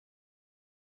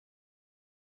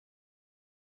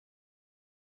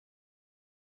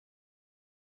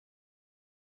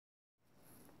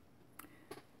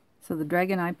So the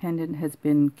Dragon Eye Pendant has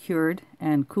been cured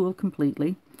and cooled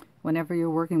completely. Whenever you're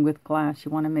working with glass,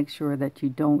 you want to make sure that you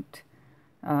don't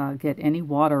get any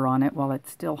water on it while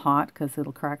it's still hot, because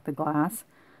it'll crack the glass.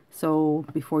 So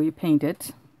before you paint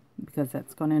it, because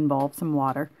that's going to involve some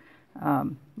water,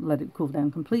 let it cool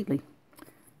down completely.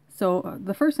 So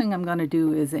the first thing I'm going to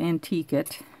do is antique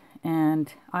it,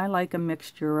 and I like a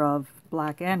mixture of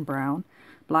black and brown.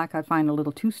 Black I find a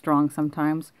little too strong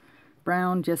sometimes.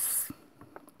 Brown just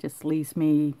leaves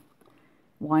me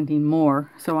wanting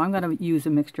more, so I'm going to use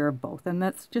a mixture of both, and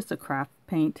that's just a craft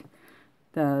paint.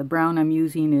 The brown I'm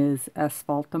using is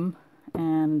asphaltum,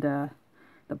 and the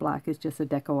black is just a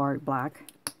Deco Art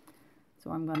black.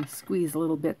 So I'm going to squeeze a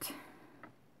little bit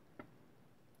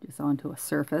just onto a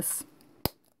surface.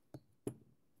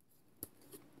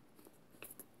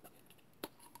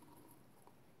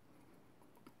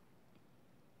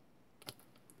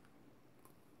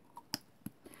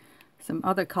 Some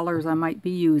other colors I might be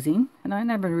using, and I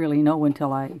never really know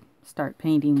until I start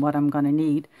painting what I'm going to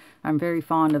need. I'm very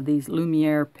fond of these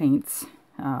Lumiere paints.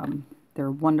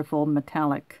 They're wonderful,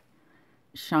 metallic,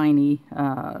 shiny.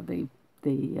 They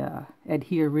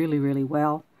adhere really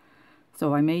well,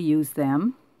 so I may use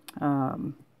them.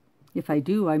 If I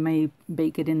do, I may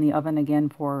bake it in the oven again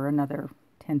for another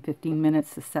 10-15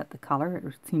 minutes to set the color.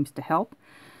 It seems to help.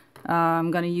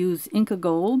 I'm going to use Inka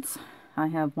Golds. I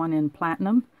have one in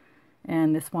platinum,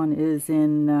 and this one is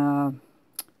in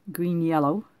green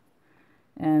yellow,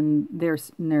 and they're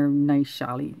nice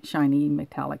shiny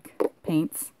metallic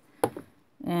paints.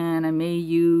 And I may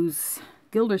use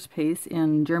Gilder's Paste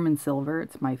in German silver.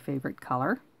 It's my favorite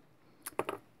color.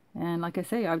 And like I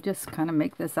say, I just kind of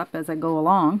make this up as I go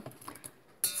along.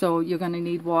 So you're going to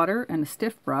need water and a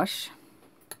stiff brush,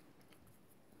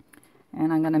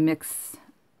 and I'm going to mix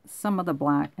some of the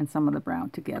black and some of the brown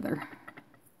together.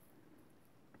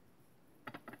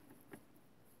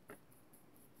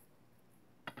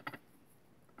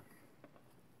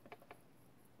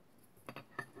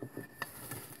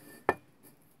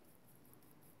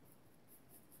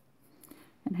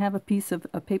 And have a piece of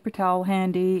a paper towel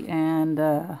handy, and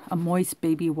a moist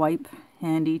baby wipe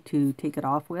handy to take it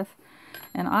off with.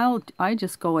 And I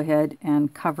just go ahead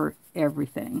and cover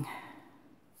everything.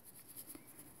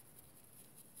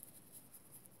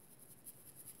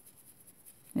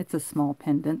 It's a small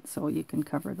pendant, so you can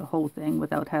cover the whole thing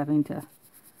without having to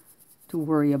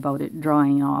worry about it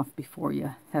drying off before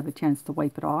you have a chance to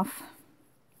wipe it off.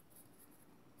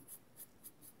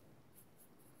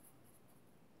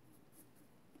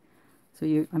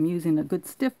 So I'm using a good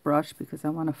stiff brush because I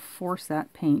want to force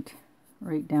that paint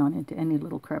right down into any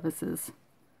little crevices.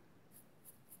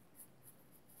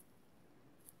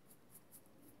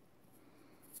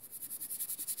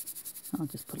 I'll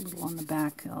just put a little on the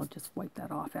back. I'll just wipe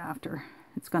that off after.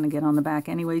 It's going to get on the back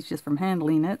anyways just from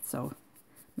handling it, so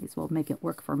may as well make it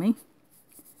work for me.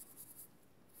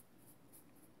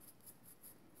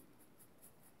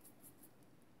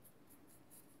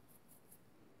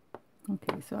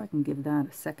 Okay, so I can give that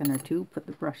a second or two, put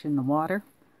the brush in the water.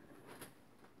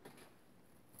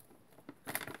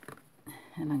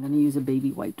 And I'm going to use a baby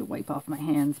wipe to wipe off my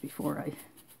hands before I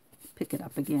pick it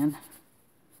up again.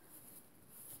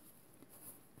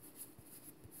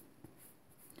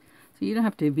 So you don't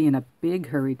have to be in a big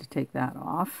hurry to take that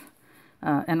off.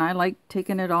 And I like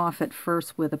taking it off at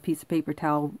first with a piece of paper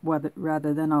towel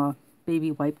rather than a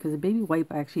baby wipe, because a baby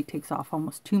wipe actually takes off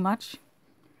almost too much.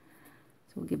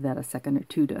 So we'll give that a second or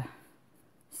two to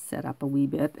set up a wee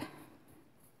bit.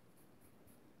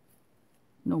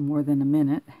 No more than a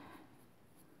minute.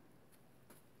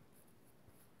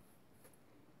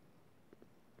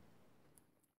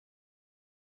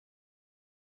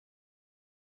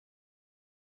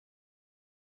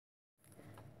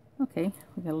 Okay,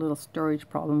 we got a little storage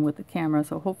problem with the camera,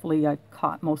 so hopefully I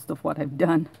caught most of what I've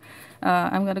done.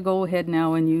 I'm going to go ahead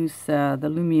now and use the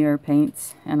Lumiere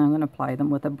paints, and I'm going to apply them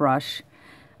with a brush.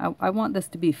 I want this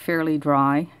to be fairly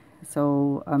dry,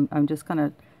 so I'm just going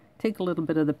to take a little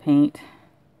bit of the paint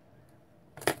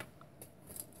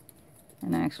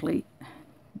and actually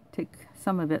take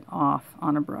some of it off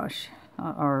on a brush,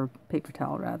 or paper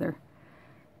towel rather.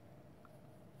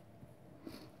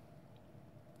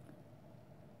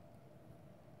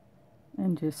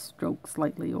 And just stroke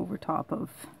slightly over top of.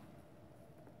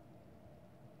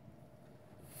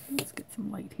 Let's get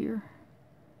some light here.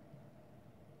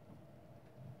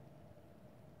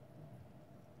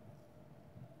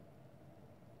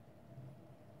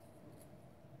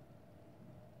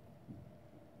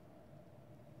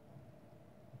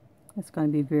 It's going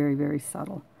to be very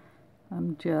subtle.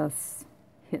 I'm just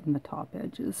hitting the top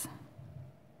edges.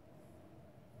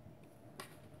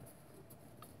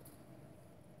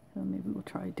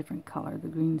 we'll try a different color. The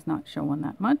green's not showing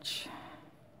that much.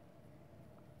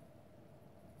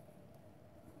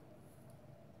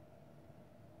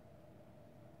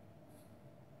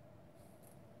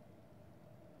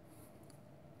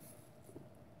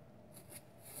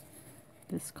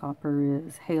 This copper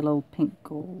is Halo Pink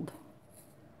Gold.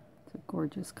 It's a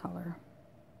gorgeous color.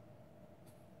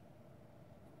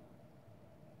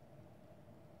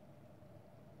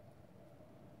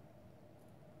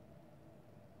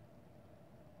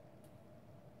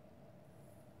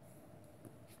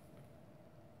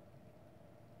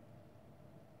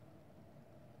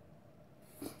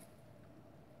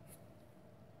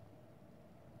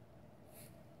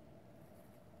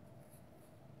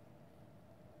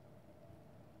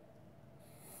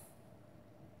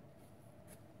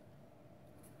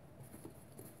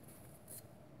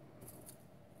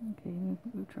 Okay,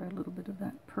 we'll try a little bit of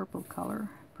that purple color.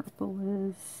 Purple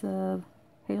is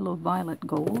Halo Violet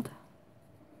Gold.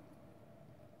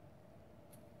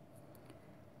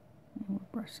 And we'll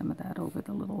brush some of that over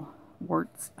the little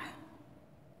warts.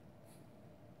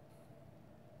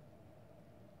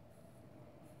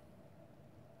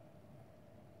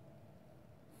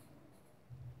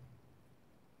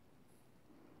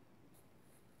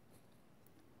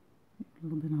 A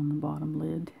little bit on the bottom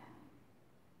lid.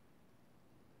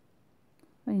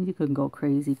 I mean, you could go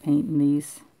crazy painting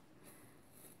these.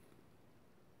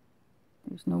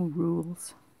 There's no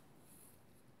rules.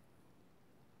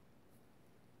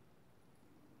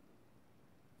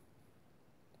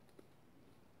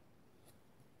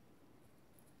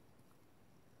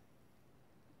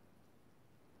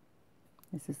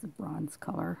 This is the bronze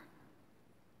color.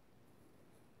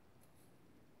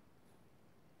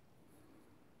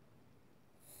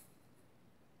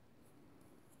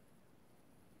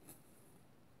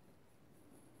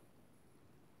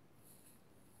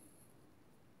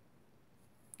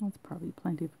 That's probably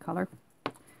plenty of color.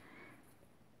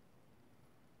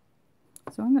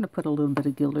 So I'm going to put a little bit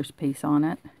of Gilder's Paste on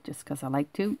it, just because I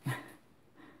like to.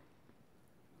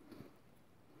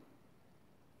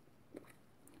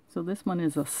 So this one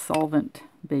is a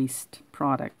solvent-based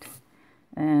product.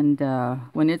 And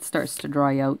when it starts to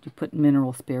dry out, you put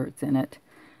mineral spirits in it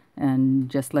and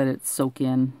just let it soak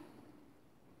in.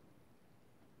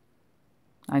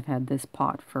 I've had this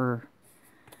pot for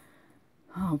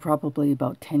probably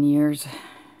about 10 years.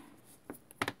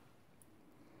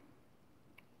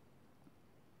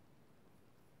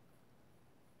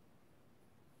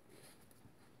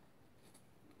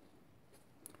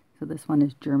 So this one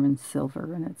is German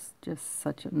silver, and it's just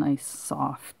such a nice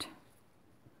soft,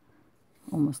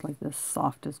 almost like the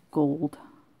softest gold,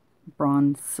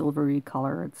 bronze silvery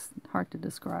color. It's hard to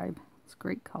describe. It's a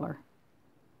great color.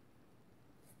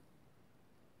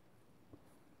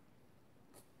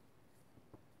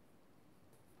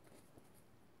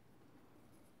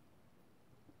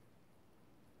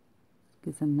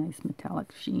 Gives a nice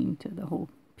metallic sheen to the whole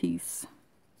piece.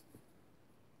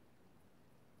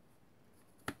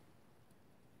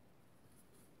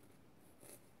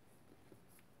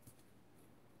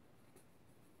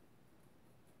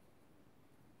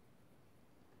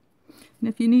 And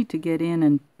if you need to get in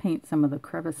and paint some of the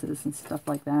crevices and stuff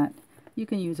like that, you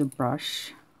can use a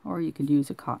brush or you could use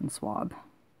a cotton swab.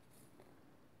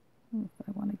 If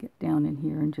I want to get down in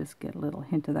here and just get a little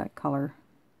hint of that color.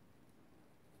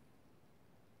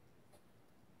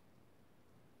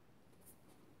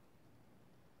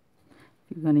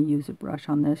 If you're going to use a brush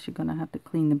on this, you're going to have to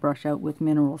clean the brush out with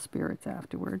mineral spirits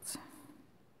afterwards.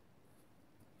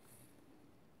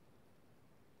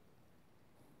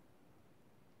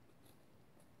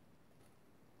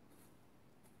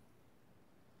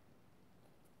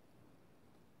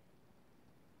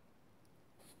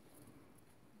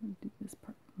 I'll do this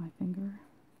part with my finger.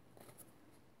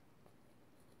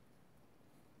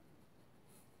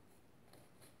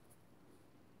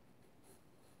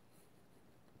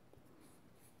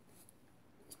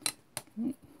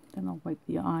 Okay, then I'll wipe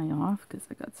the eye off because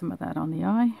I got some of that on the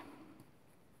eye.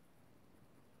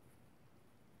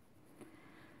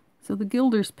 So the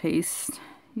Gilder's Paste,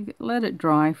 you let it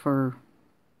dry for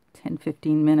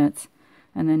 10-15 minutes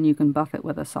and then you can buff it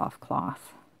with a soft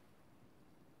cloth.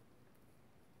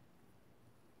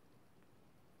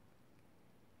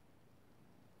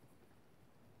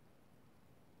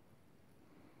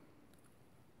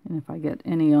 And if I get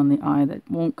any on the eye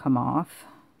that won't come off,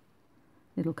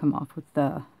 it'll come off with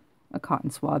a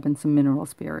cotton swab and some mineral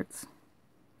spirits.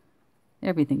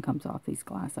 Everything comes off these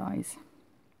glass eyes.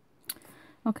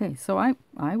 Okay, so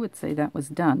I would say that was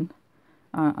done.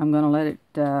 I'm going to let it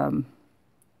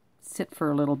sit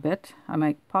for a little bit. I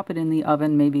might pop it in the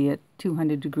oven maybe at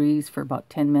 200 degrees for about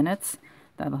 10 minutes.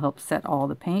 That'll help set all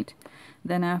the paint.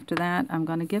 Then after that, I'm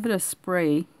going to give it a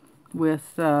spray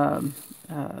with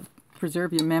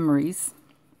Preserve Your Memories.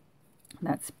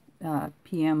 That's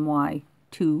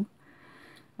PMY2.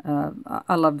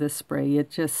 I love this spray.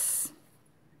 It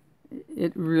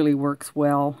really works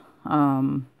well.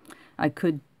 I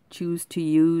could choose to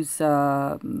use,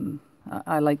 I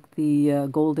like the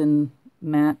golden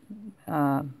matte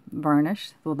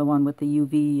varnish, so the one with the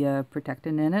UV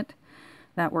protectant in it.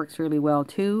 That works really well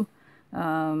too.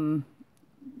 Because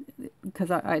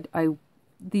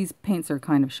these paints are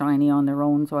kind of shiny on their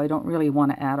own, so I don't really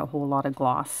want to add a whole lot of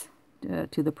gloss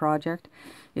to the project.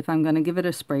 If I'm going to give it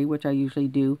a spray, which I usually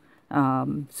do, as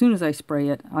soon as I spray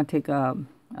it, I'll take a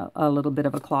little bit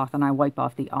of a cloth and I wipe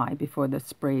off the eye before the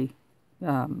spray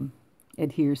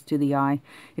adheres to the eye.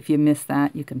 If you miss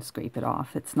that, you can scrape it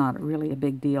off. It's not really a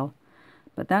big deal.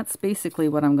 But that's basically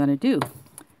what I'm going to do.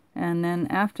 And then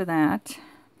after that,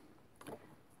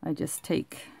 I just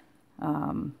take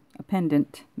a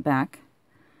pendant back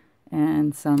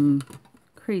and some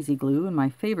crazy glue, and my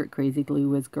favorite crazy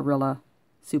glue is Gorilla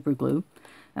Super Glue.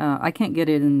 I can't get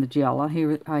it in the gel. I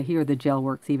hear the gel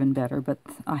works even better, but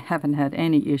I haven't had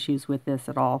any issues with this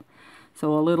at all.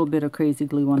 So a little bit of crazy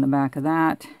glue on the back of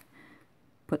that.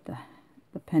 Put the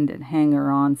pendant hanger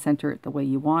on, center it the way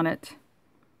you want it,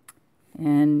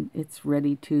 and it's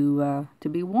ready to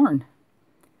be worn.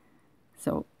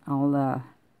 So I'll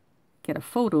get a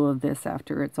photo of this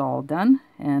after it's all done.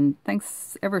 And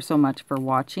thanks ever so much for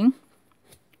watching.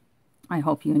 I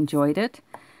hope you enjoyed it,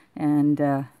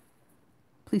 and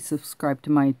please subscribe to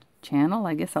my channel.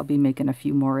 I guess I'll be making a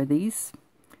few more of these.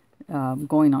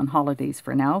 Going on holidays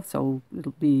for now, so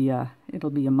it'll be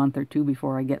a month or two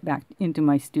before I get back into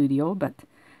my studio. But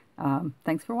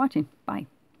thanks for watching. Bye.